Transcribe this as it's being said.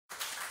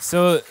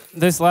So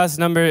this last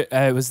number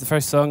was the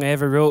first song I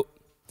ever wrote.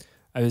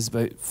 I was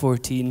about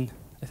 14,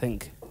 I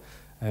think.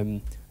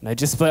 And I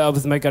just split up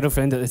with my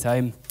girlfriend at the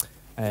time.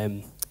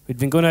 We'd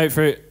been going out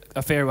for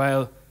a fair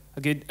while,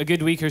 a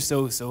good week or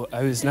so, so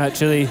I was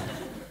naturally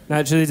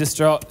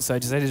distraught, so I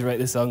decided to write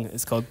this song.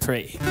 It's called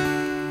Pray.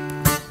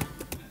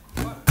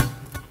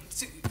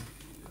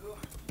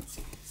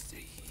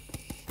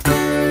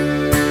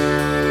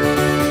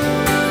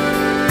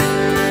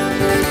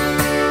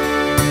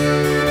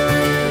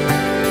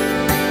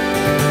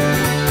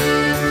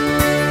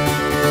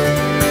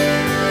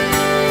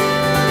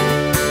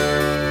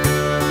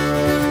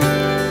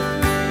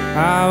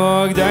 I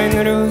walk down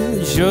the road,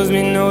 it shows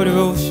me no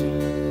devotion.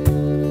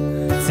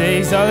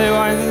 Takes all it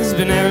wants,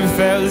 but never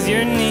fails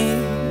your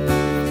need.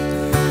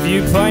 If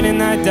you point in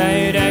that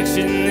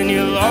direction, then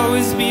you'll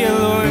always be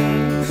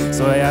alone.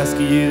 So I ask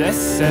you this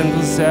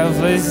simple,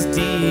 selfless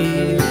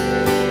deed.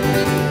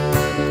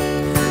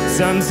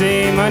 Some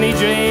say money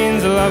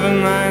drains a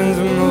loving man's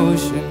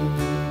emotion.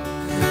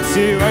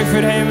 To work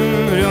for him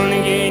would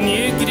only gain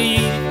you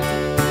greed.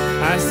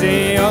 I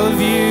say all of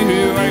you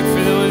who work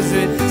for those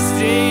that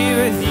stay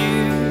with you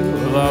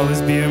will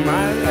always be on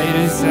my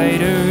lighter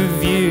side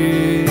of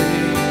you.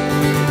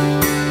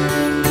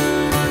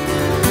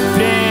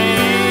 Pray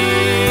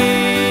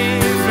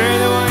for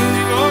the ones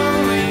you've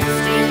always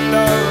dreamed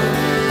of.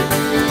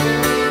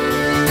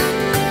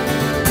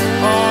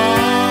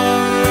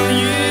 All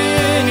you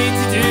need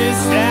to do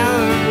is tell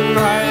them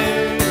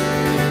hard.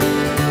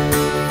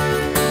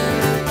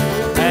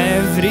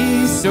 Every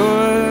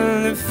soul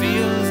that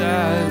feels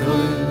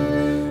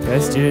alone,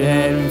 rest your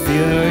head and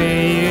feel the way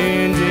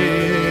you do.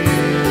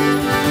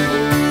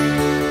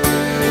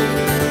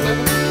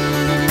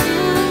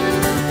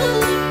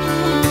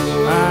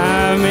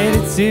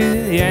 To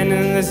the end of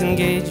this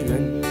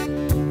engagement,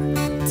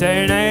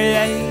 turn out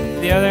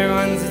like the other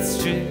ones, it's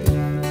true.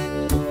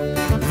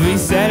 We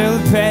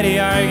settled petty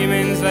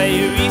arguments like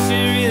we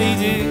should really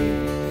do.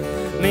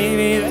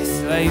 Maybe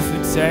this life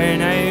would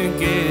turn out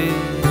good.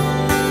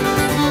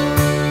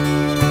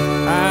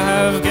 I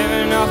have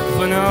given up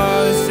on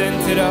all the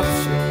scented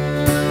option.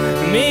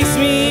 It makes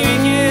me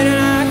wicked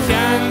and I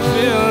can't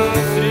pull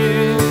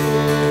through.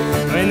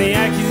 When the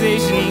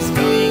accusations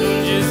come,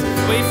 don't just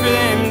wait for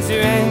them to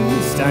end.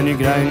 Stand your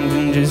ground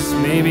and just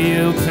maybe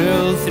you'll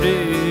pull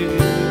through.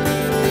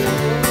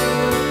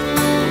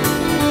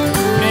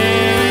 Pray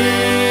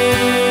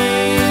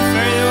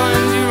for the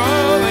ones you've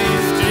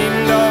always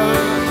dreamed of.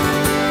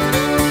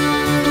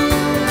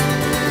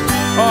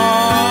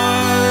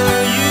 All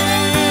you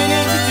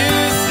need to do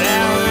is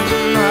tell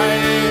them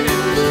hard.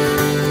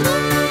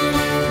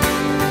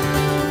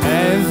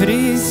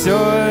 Every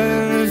soul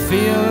that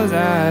feels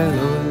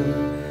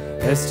alone,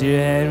 rest your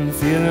head and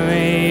feel the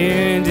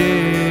way you do.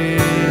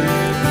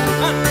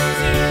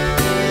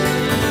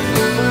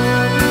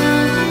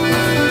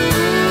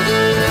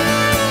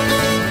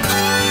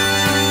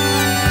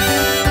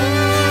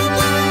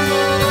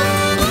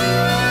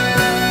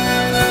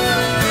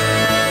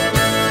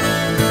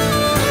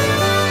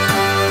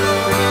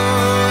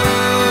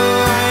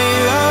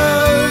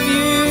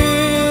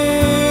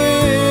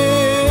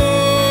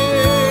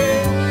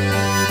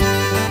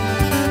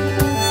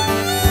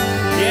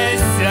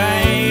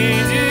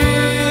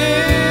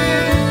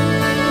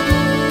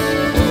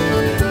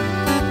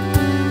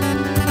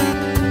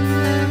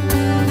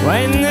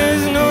 When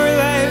there's nowhere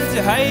left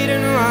to hide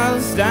and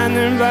I'll stand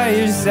there by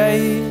your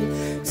side.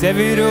 'Cause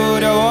every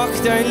road I walk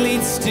down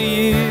leads to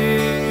you.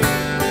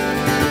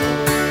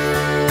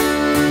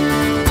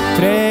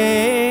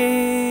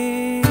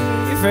 Pray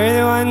for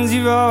the ones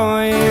you've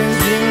always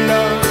dreamed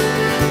of.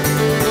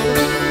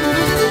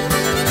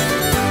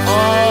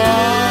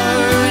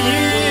 All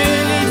you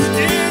need to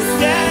do is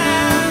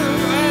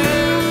stand.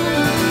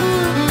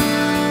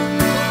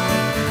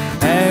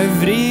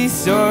 Every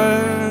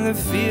soul that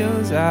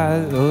feels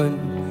alone,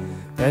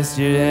 rest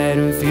your head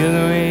and feel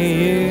the way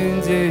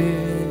you do.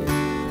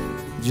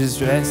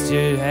 Just rest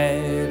your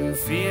head and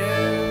feel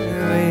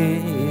the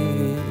way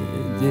you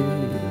do.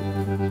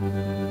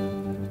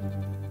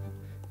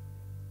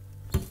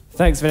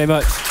 Thanks very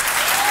much.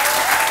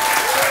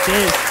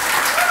 Cheers.